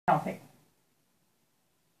topic.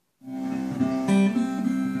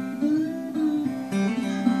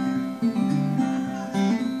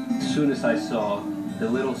 As soon as I saw the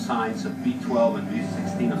little signs of V12 and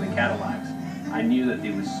V16 on the Cadillacs, I knew that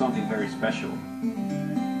there was something very special.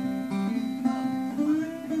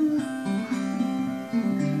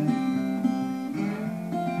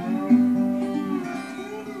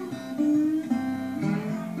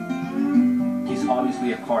 He's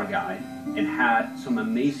obviously a car guy and had some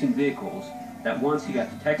amazing vehicles that once he got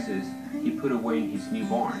to Texas, he put away in his new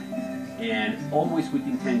barn, and always with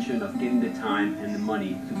the intention of getting the time and the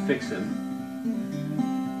money to fix them.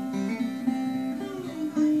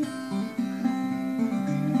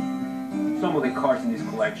 Some of the cars in this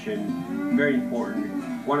collection, very important.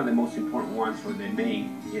 One of the most important ones for the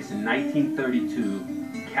main is a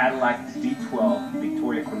 1932 Cadillac V12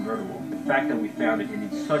 Victoria convertible. The fact that we found it in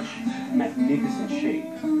such magnificent shape,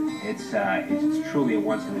 it's truly a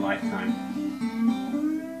once in a lifetime.